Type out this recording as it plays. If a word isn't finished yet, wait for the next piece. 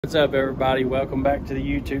What's up, everybody? Welcome back to the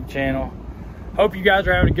YouTube channel. Hope you guys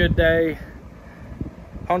are having a good day.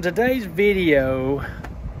 On today's video,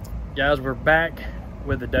 guys, we're back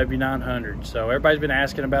with the W900. So everybody's been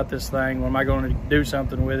asking about this thing. When am I going to do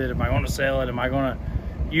something with it? Am I going to sell it? Am I going to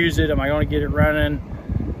use it? Am I going to get it running?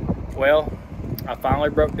 Well, I finally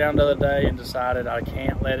broke down the other day and decided I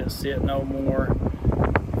can't let it sit no more.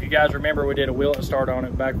 If you guys remember, we did a wheel start on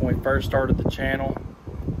it back when we first started the channel.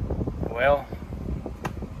 Well,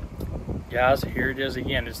 guys, here it is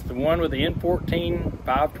again. It's the one with the N14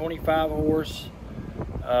 525 horse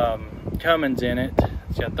Cummins in it.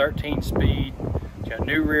 It's got 13 speed. It's got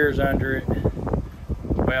new rears under it.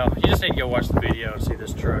 Well, you just need to go watch the video and see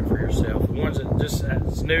this truck for yourself. The ones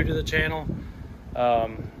that's new to the channel,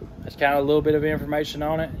 it's kind of a little bit of information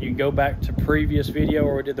on it. You can go back to previous video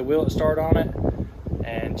where we did the wheel start on it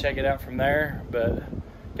and check it out from there. But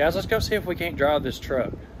guys, let's go see if we can't drive this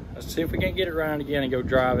truck. Let's see if we can't get it running again and go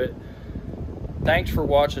drive it. Thanks for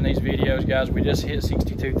watching these videos, guys. We just hit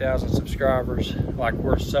 62,000 subscribers. Like,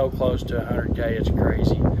 we're so close to 100K, it's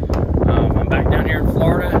crazy. I'm back down here in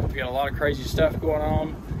Florida. We got a lot of crazy stuff going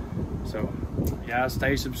on. So, guys,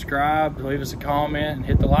 stay subscribed, leave us a comment, and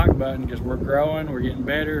hit the like button, because we're growing, we're getting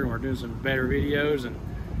better, and we're doing some better videos. And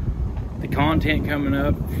the content coming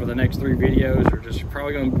up for the next 3 videos are just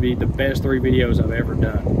probably going to be the best 3 videos I've ever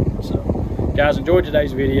done. So, guys, enjoy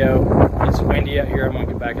today's video. It's windy out here. I'm going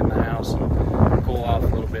to get back in the house and cool off a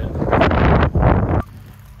little bit.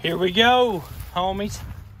 Here we go, homies.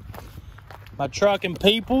 My truck and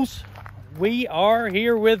peoples. We are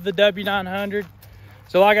here with the W900.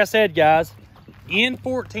 So like I said, guys,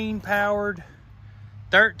 N14 powered,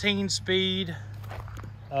 13 speed.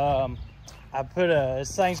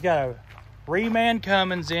 This thing's got a reman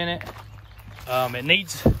Cummins in it. It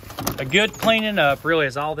needs a good cleaning up, really,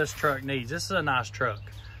 is all this truck needs. This is a nice truck.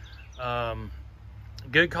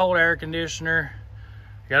 Good cold air conditioner.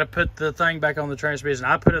 Got to put the thing back on the transmission.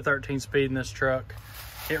 I put a 13 speed in this truck.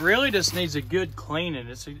 It really just needs a good cleaning.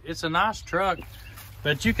 It's a nice truck,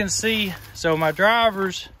 but you can see, so my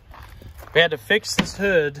drivers, we had to fix this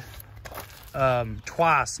hood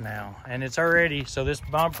twice now, and it's already, so this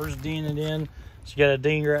bumper's dented in. So you got a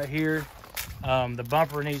ding right here. The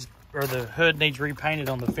bumper needs, or the hood needs repainted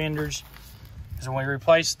on the fenders. So when we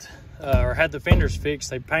replaced or had the fenders fixed,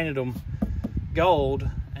 they painted them gold,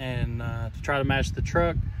 and to try to match the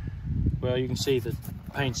truck. Well, you can see the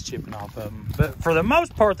paint's chipping off of them, but for the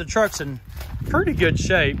most part the truck's in pretty good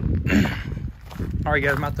shape. All right,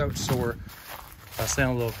 guys, my throat's sore. I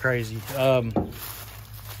sound a little crazy.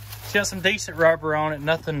 It's got some decent rubber on it,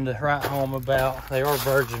 nothing to write home about. They are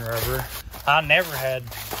virgin rubber. I never had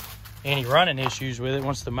any running issues with it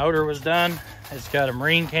once the motor was done. It's got a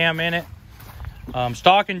marine cam in it.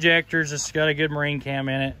 Stock injectors, it's got a good marine cam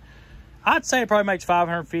in it. I'd say it probably makes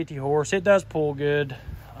 550 horse. It does pull good.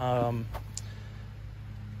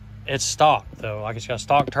 It's stock, though. Like, it's got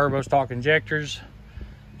stock turbo, stock injectors,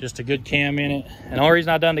 just a good cam in it. And the only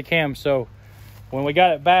reason I done the cam, so when we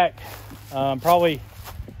got it back, probably,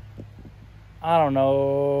 I don't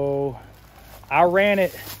know, I ran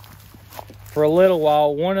it for a little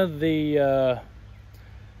while. One of the,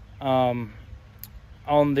 on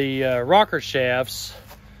the rocker shafts,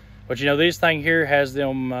 but you know, this thing here has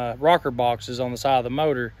them rocker boxes on the side of the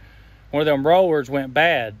motor. One of them rollers went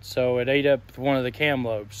bad, so it ate up one of the cam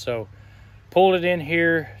lobes. So pulled it in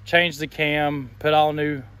here, changed the cam, put all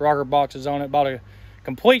new rocker boxes on it, bought a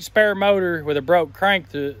complete spare motor with a broke crank.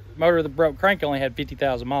 The motor of the broke crank only had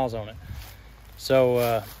 50,000 miles on it.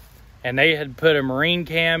 So, and they had put a marine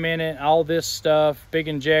cam in it, all this stuff, big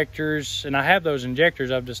injectors. And I have those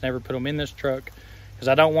injectors, I've just never put them in this truck because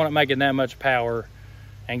I don't want it making that much power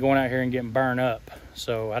and going out here and getting burned up.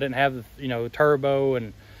 So I didn't have the, you know, the turbo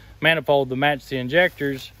and manifold to match the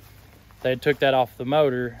injectors. They took that off the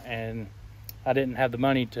motor, and I didn't have the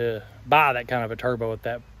money to buy that kind of a turbo at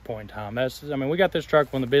that point in time. I mean, we got this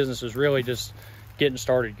truck when the business was really just getting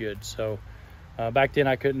started good. So back then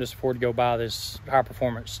I couldn't just afford to go buy this high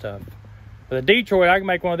performance stuff. But the Detroit, I can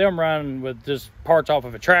make one of them run with just parts off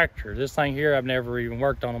of a tractor. This thing here, I've never even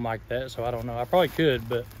worked on them like that, so I don't know. I probably could,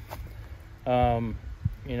 but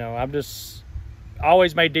you know, I've just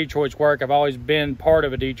always made Detroits work. I've always been part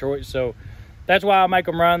of a Detroit, so that's why I make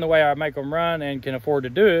them run the way I make them run, and can afford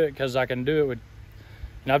to do it because I can do it with,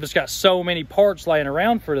 you know, I've just got so many parts laying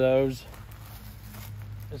around for those.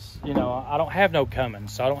 It's, you know, I don't have no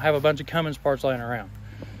Cummins, so I don't have a bunch of Cummins parts laying around.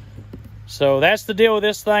 So that's the deal with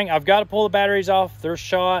this thing. I've got to pull the batteries off. They're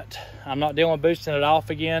shot. I'm not dealing with boosting it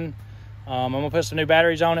off again. I'm gonna put some new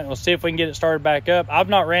batteries on it. We'll see if we can get it started back up. I've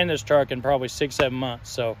not ran this truck in probably 6-7 months,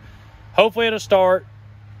 so hopefully it'll start.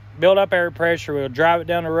 build up air pressure. We'll drive it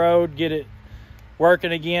down the road, get it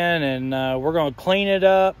working again, and we're going to clean it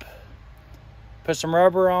up, put some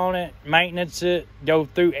rubber on it, maintenance it, go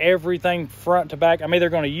through everything front to back. I'm either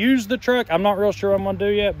going to use the truck. I'm not real sure what I'm going to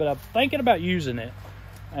do yet, but I'm thinking about using it.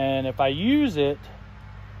 And if I use it,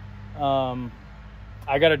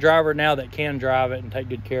 I got a driver now that can drive it and take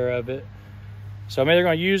good care of it. So I'm either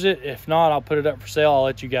going to use it. If not, I'll put it up for sale. I'll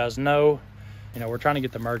let you guys know. You know, we're trying to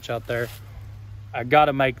get the merch out there. I got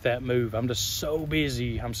to make that move. I'm just so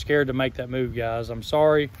busy. I'm scared to make that move, guys. I'm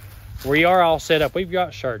sorry. We are all set up. We've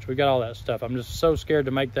got shirts. We got all that stuff. I'm just so scared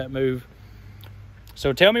to make that move.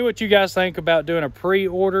 So tell me what you guys think about doing a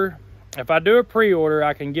pre-order. If I do a pre-order,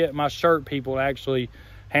 I can get my shirt people to actually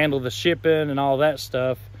handle the shipping and all that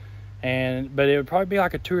stuff. But it would probably be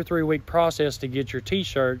like a 2 or 3 week process to get your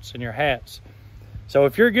t-shirts and your hats. So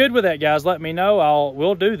if you're good with that, guys, let me know.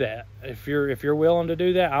 We'll do that. If you're willing to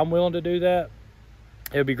do that, I'm willing to do that.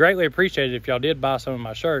 It would be greatly appreciated if y'all did buy some of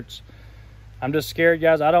my shirts. I'm just scared,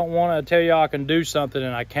 guys. I don't want to tell y'all I can do something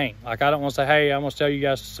and I can't. Like, I don't want to say, hey, I'm going to sell you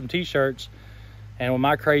guys some t-shirts, and with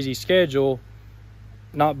my crazy schedule,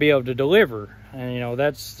 not be able to deliver. And, you know,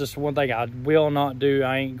 that's just one thing I will not do.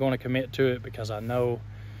 I ain't going to commit to it because I know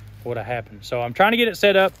what would happen. So I'm trying to get it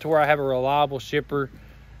set up to where I have a reliable shipper,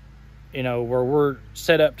 you know, where we're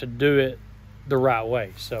set up to do it the right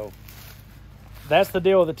way. So that's the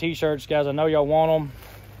deal with the t-shirts, guys. I know y'all want them,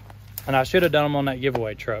 and I should have done them on that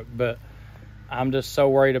giveaway truck, but I'm just so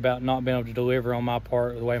worried about not being able to deliver on my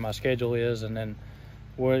part the way my schedule is. And then,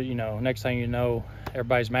 well, you know, next thing you know,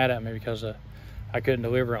 everybody's mad at me because I couldn't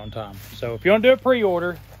deliver on time. So if you want to do a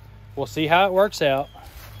pre-order, we'll see how it works out.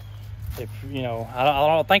 If, you know, I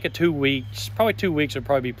don't think of 2 weeks, probably 2 weeks would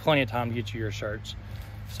probably be plenty of time to get you your shirts.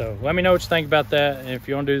 So let me know what you think about that. And if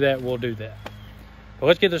you want to do that, we'll do that. But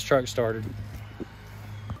let's get this truck started.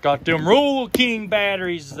 Got them Rural King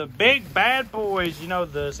batteries, the big bad boys, you know,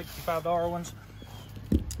 the $65 ones.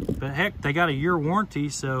 But heck, they got a year warranty,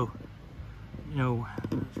 so, you know,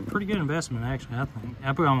 it's a pretty good investment, actually, I think.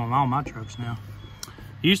 I put them on all my trucks now.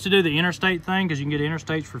 Used to do the interstate thing because you can get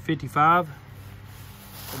interstates for $55.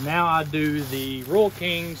 But now I do the Rural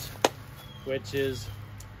Kings, which is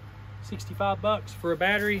 $65 for a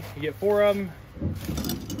battery. You get 4 of them,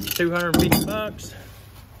 $250.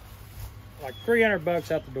 Like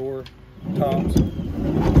 $300 out the door, tops. So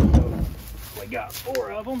we got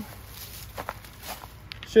 4 of them.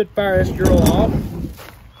 Should fire this drill off.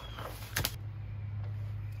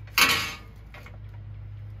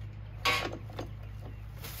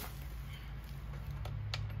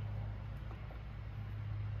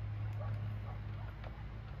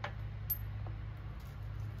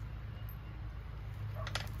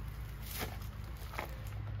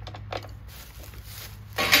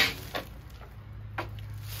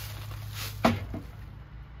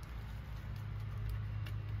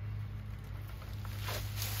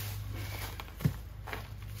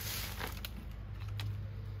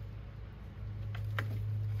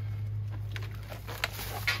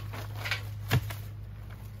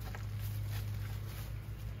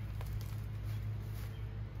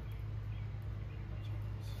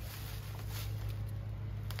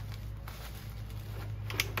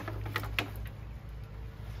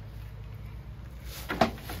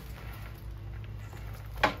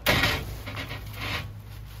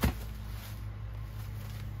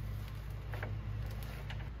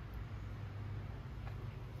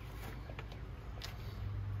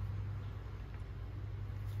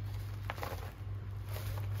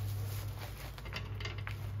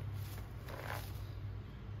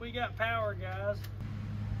 We got power, guys.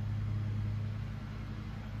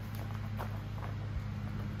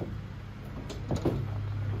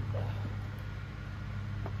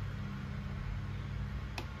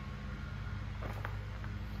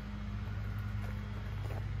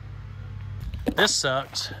 This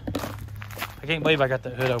sucks. I can't believe I got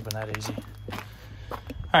that hood open that easy. All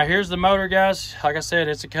right, here's the motor, guys. Like I said,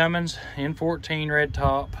 it's a Cummins N14 red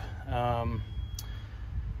top.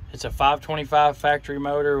 It's a 525 factory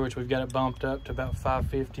motor, which we've got it bumped up to about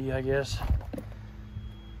 550, I guess.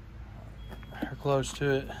 Or close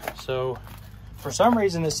to it. So for some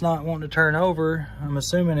reason it's not wanting to turn over. I'm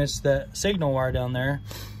assuming it's that signal wire down there.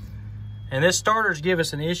 And this starter's give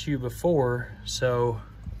us an issue before, so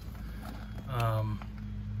I'm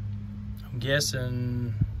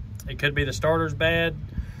guessing it could be the starter's bad,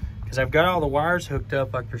 because I've got all the wires hooked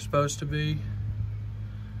up like they're supposed to be.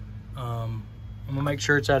 I'm gonna make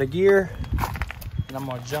sure it's out of gear, and I'm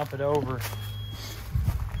gonna jump it over.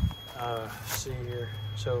 See here.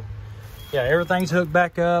 So yeah, everything's hooked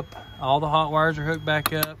back up. All the hot wires are hooked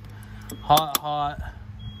back up. Hot.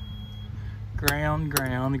 ground.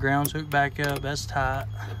 The ground's hooked back up. That's tight.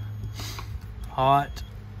 Hot.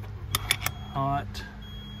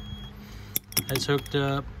 That's hooked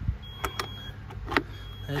up.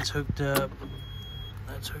 That's hooked up.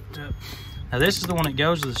 Now this is the one that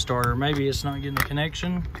goes to the starter. Maybe it's not getting the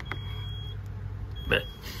connection, but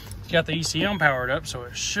it's got the ECM powered up, so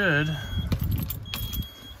it should.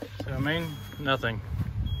 So I mean, nothing.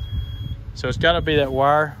 So it's got to be that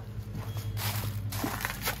wire.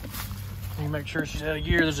 Let me make sure she's out of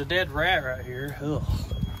gear. There's a dead rat right here. Ugh.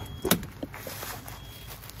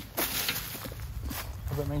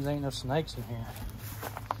 That means there ain't no snakes in here.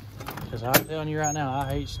 Because I'm telling you right now, I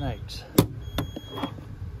hate snakes.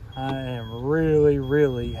 I am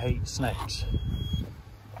really hate snakes.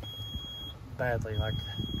 Badly. Like,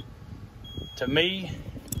 to me,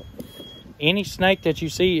 any snake that you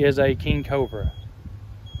see is a king cobra.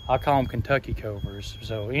 I call them Kentucky cobras.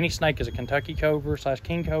 So any snake is a Kentucky cobra /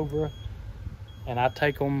 king cobra. And I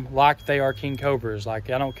take them like they are king cobras. Like,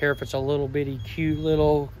 I don't care if it's a little bitty cute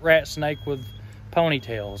little rat snake with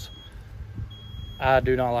ponytails. I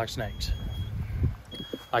do not like snakes.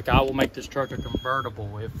 Like, I will make this truck a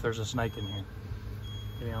convertible if there's a snake in here,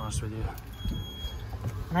 to be honest with you.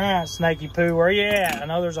 All right, snaky poo, where you at? I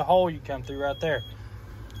know there's a hole you come through right there.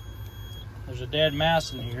 There's a dead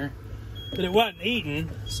mouse in here, but it wasn't eating,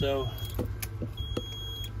 so.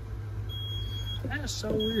 That's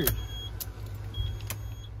so weird.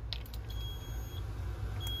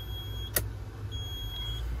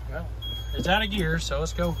 Well, it's out of gear, so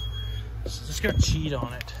let's go cheat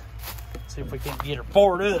on it. See if we can't get her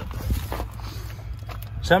poured up.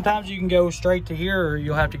 Sometimes you can go straight to here, or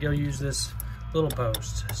you'll have to go use this little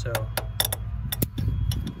post. So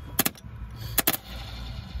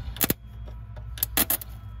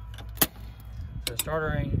the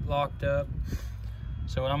starter ain't locked up.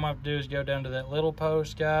 So what I'm gonna have to do is go down to that little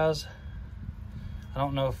post, guys. I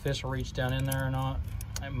don't know if this will reach down in there or not.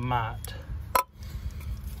 It might.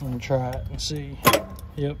 I'm gonna try it and see.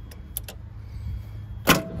 Yep.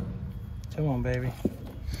 Come on, baby.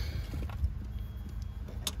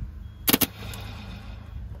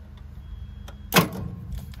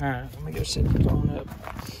 All right, let me go sit that on up.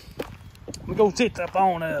 Let me go sit that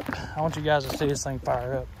on up. I want you guys to see this thing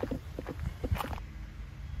fire up.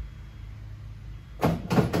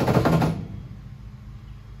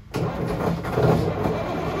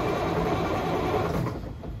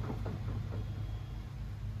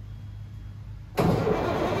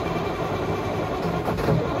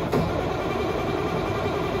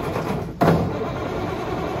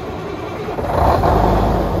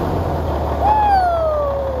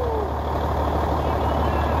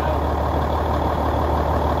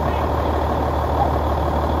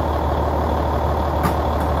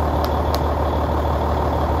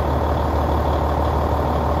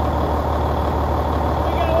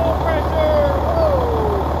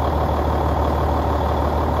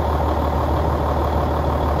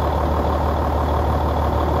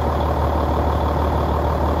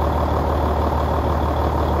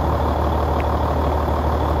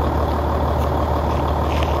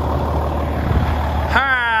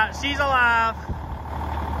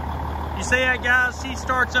 See that, guys? She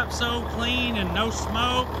starts up so clean and no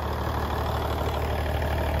smoke.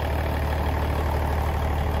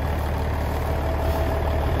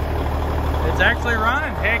 It's actually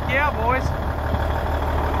running. Heck yeah, boys.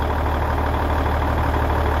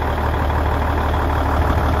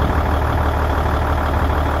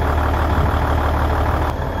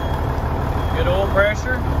 Good oil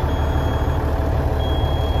pressure.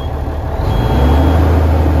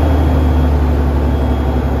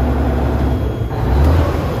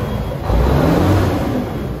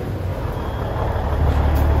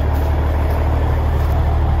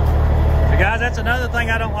 That's another thing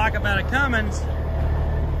I don't like about a Cummins.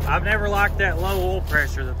 I've never liked that low oil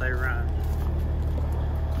pressure that they run.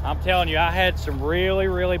 I'm telling you, I had some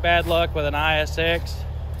really bad luck with an ISX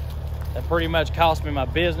that pretty much cost me my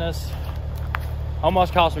business.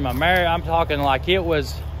 Almost cost me my marriage. I'm talking like it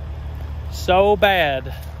was so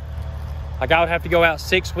bad. Like I would have to go out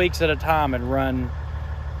 6 weeks at a time and run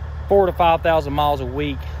 4,000 to 5,000 miles a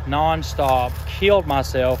week, non-stop, killed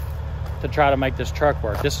myself to try to make this truck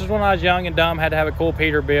work. This is when I was young and dumb, had to have a cool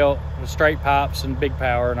Peterbilt with straight pipes and big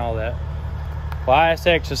power and all that. Well,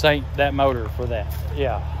 ISX just ain't that motor for that.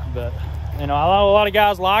 Yeah, but you know, I know a lot of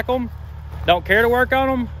guys like them, don't care to work on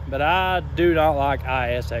them, but I do not like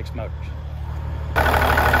ISX motors. She's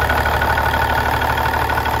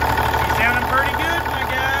sounding pretty good, my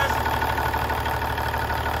guys.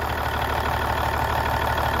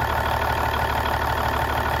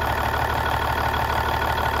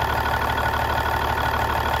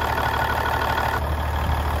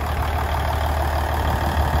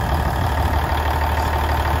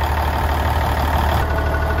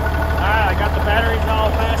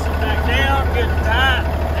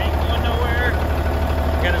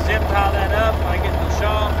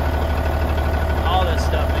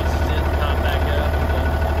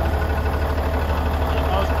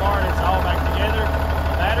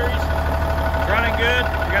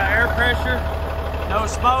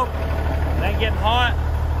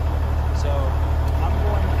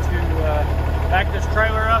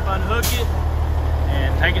 trailer up, unhook it,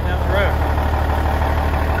 and take it down the road.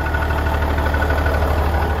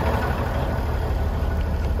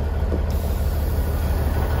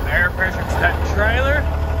 Air pressure to that trailer.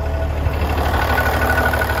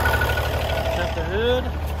 Set the hood.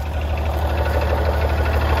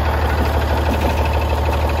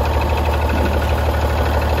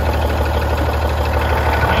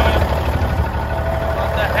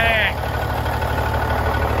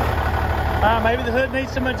 Maybe the hood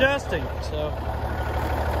needs some adjusting, so.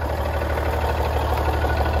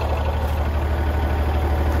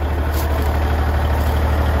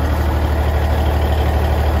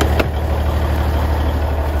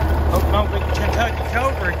 Hope no big Kentucky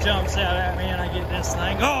Cobra jumps out at me and I get this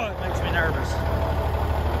thing. Oh, it makes me nervous.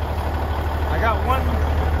 I got one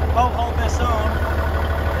bolt hold this on.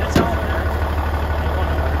 It's on there.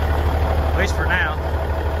 At least for now.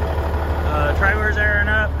 Trailer's airing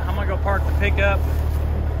up. I'm gonna go park the pickup.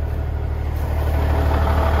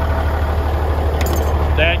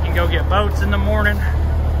 Dad can go get boats in the morning.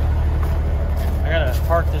 I gotta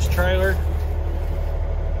park this trailer.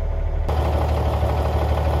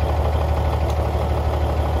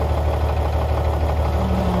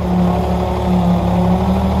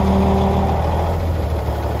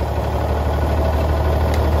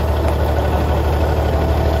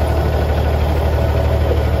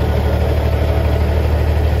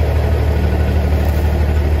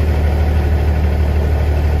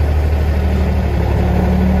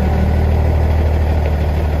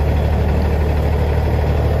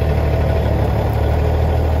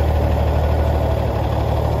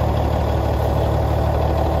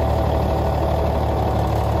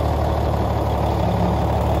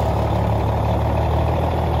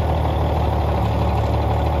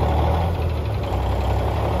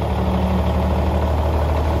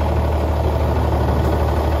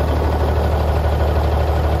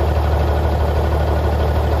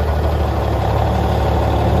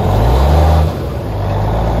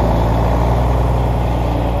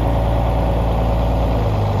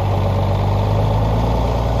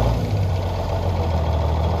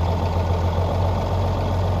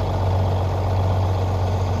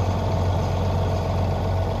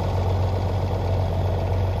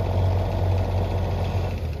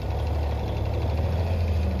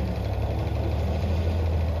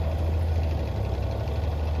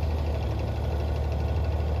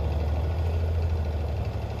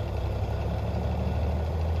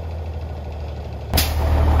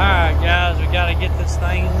 Gotta get this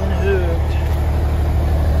thing unhooked.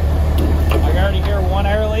 I can already hear one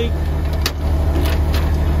air leak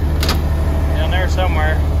down there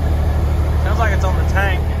somewhere. Sounds like it's on the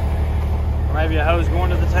tank, or maybe a hose going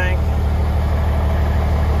to the tank,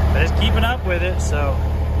 but it's keeping up with it, so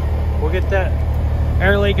we'll get that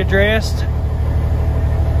air leak addressed.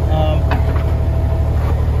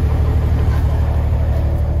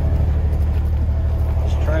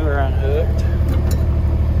 This trailer unhooked.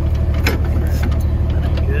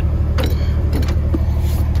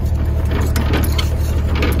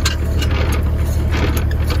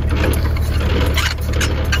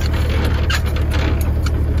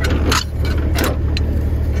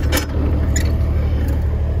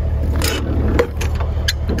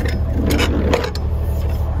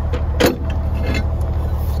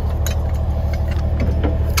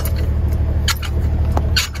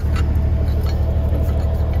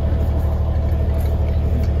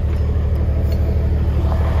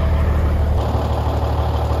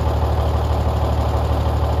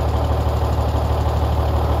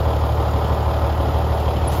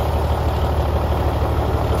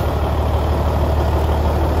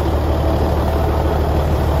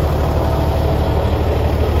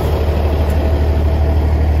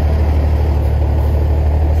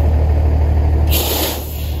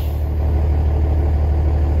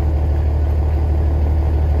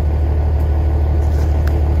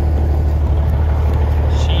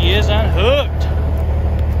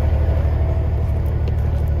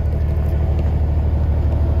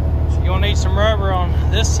 Some rubber on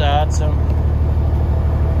this side, so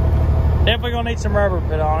definitely gonna need some rubber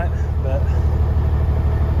put on it, but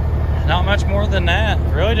not much more than that.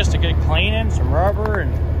 Really just a good cleaning, some rubber,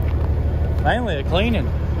 and mainly a cleaning.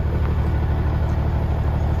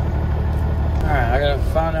 All right, I gotta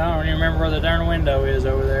find out. I don't even remember where the darn window is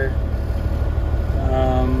over there.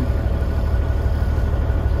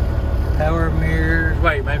 Power mirrors.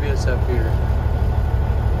 Wait, maybe it's up here.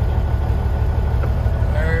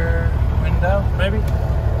 Window, maybe.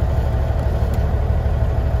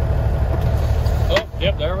 Oh,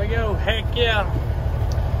 yep, there we go. Heck yeah.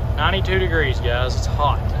 92 degrees, guys. It's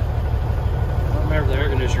hot. I don't remember if the air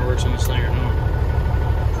conditioner works on this thing or not.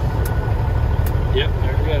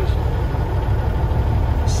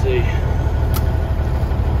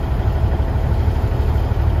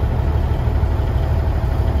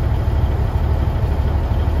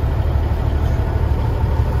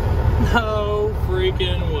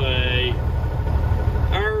 freaking way.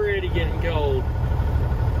 Already getting cold.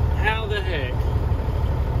 How the heck?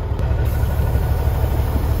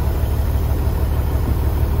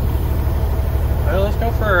 Well, let's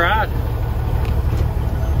go for a ride.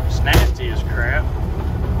 It's nasty as crap.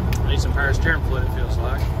 I need some power steering fluid, it feels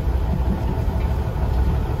like.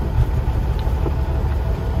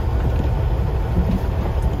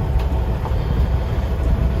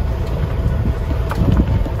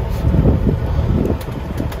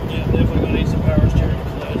 Yeah, definitely gonna need some power steering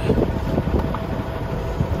fluid.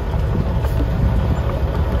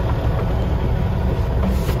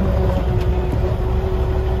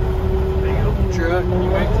 Big old truck, you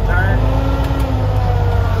make the turn.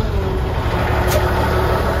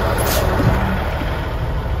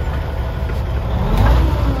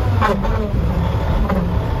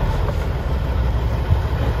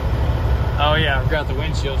 Oh yeah, I forgot the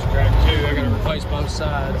windshield's cracked too. I gotta replace both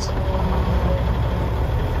sides.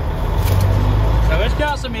 So it's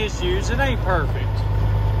got some issues. It ain't perfect.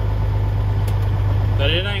 But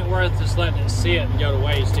it ain't worth just letting it sit and go to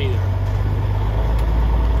waste either.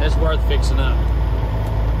 It's worth fixing up.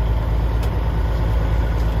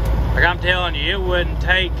 Like I'm telling you, it wouldn't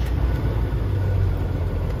take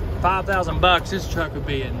 5,000 bucks. This truck would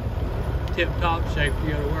be in tip-top shape to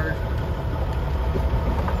go to work.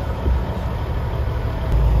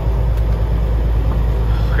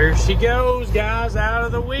 Here she goes, guys, out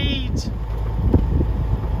of the weeds.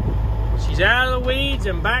 She's out of the weeds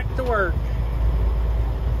and back to work.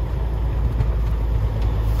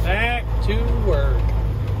 Back to work.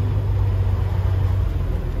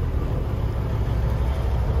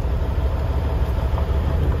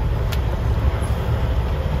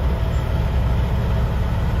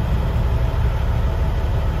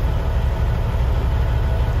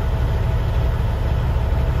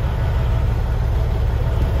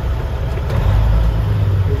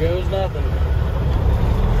 Nothing.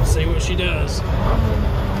 Let's see what she does. We're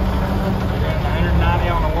at 190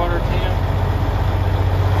 on the water temp.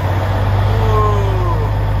 Whoa.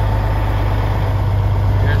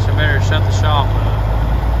 Guess I better shut the shop up.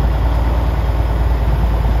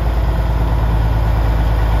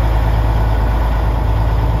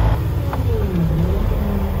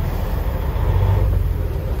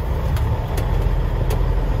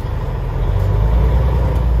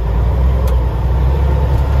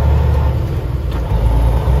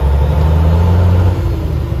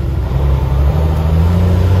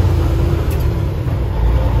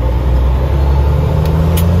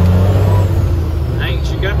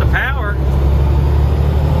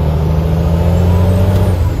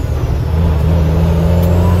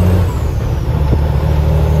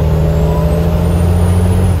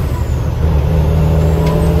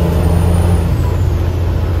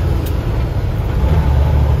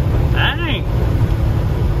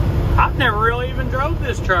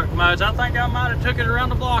 This truck much. I think I might have took it around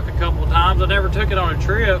the block a couple of times. I never took it on a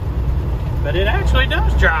trip, but it actually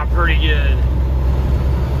does drive pretty good,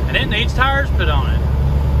 and it needs tires put on it.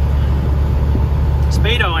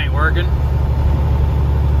 Speedo ain't working.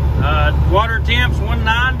 Water temps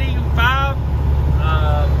 195,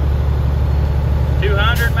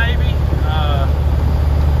 200 maybe.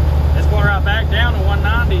 It's going right back down to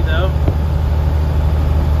 190 though.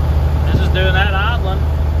 This is doing that idling.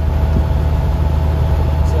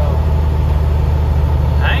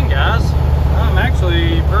 Dang, guys, I'm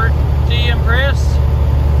actually pretty impressed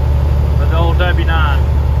with the old W9.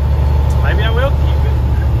 Maybe I will keep it.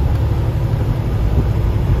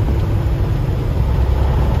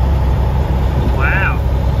 Wow.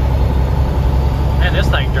 Man, this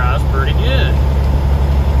thing drives pretty good.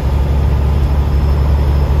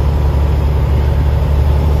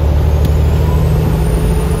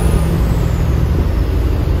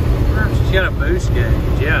 I wonder if she's got a boost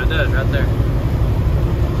gauge. Yeah, it does right there.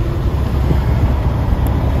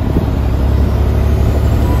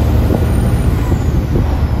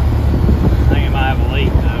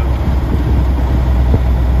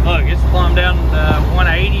 Look, it's plumbed down to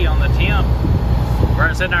 180 on the temp. Where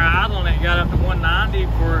it's sitting there idling, it got up to 190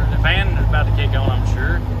 before the fan is about to kick on, I'm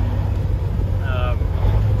sure.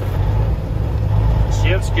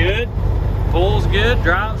 Shift's good, pulls good,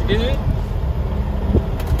 drives good.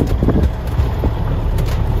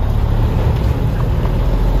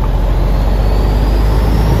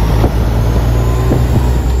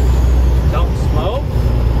 Don't smoke.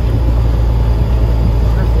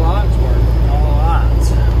 Where's the lights work? All the lights.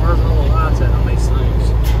 Where's all the lights at on these things?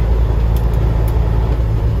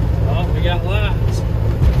 Oh, we got lights.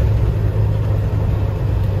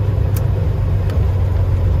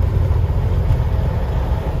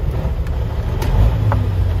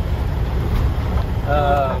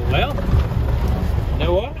 Well, you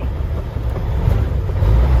know what?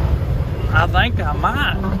 I think I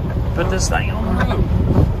might put this thing on the road.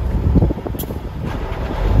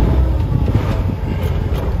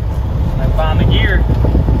 And find the gear.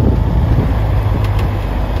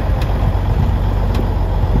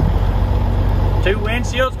 Two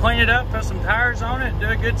windshields, clean it up, put some tires on it, do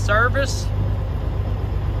a good service.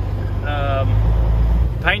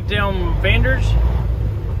 Paint them fenders,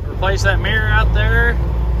 replace that mirror out there.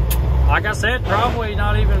 Like I said, probably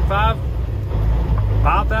not even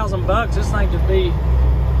 5,000 bucks. This thing could be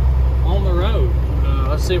on the road.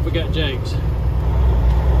 Let's see if we got Jake's.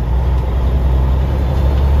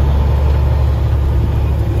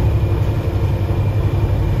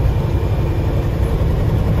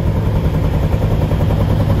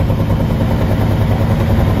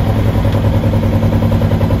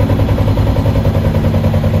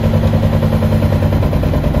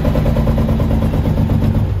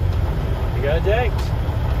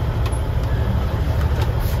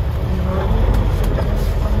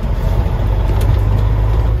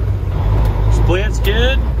 Split's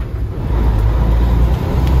good.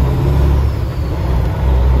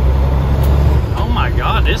 Oh my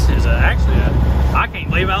God, this is actually I can't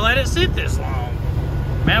believe I let it sit this long.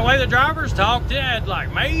 Man, the way the drivers talked, it had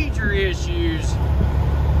like major issues.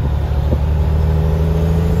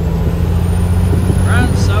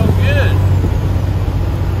 Runs so good.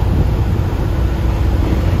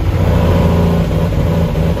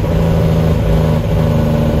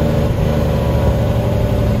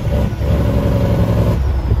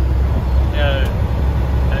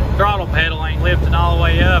 Throttle pedal ain't lifting all the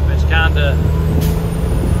way up. It's kind of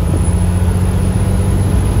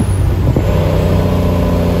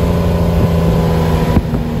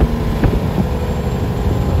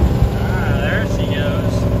there she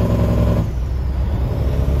goes.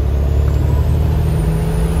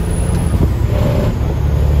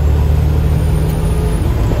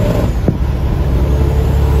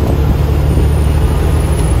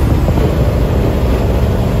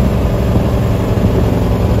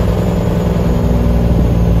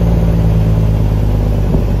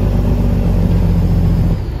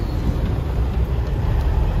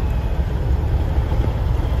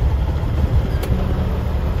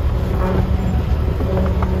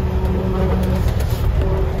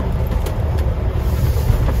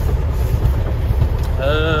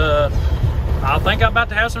 I think I'm about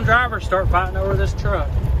to have some drivers start fighting over this truck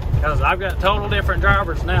because I've got total different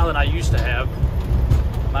drivers now than I used to have.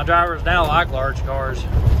 My drivers now like large cars.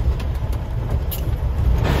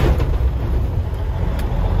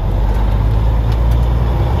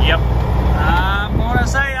 Yep, I'm gonna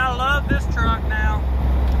say I love this truck now.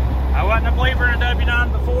 I wasn't a believer in a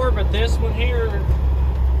W9 before, but this one here,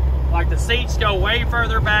 like the seats go way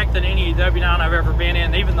further back than any W9 I've ever been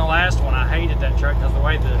in. Even the last one, I hated that truck because the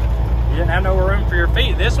way you didn't have no room for your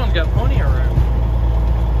feet. This one's got plenty of room.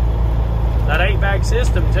 That 8-bag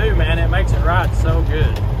system too, man, it makes it ride so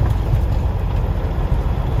good.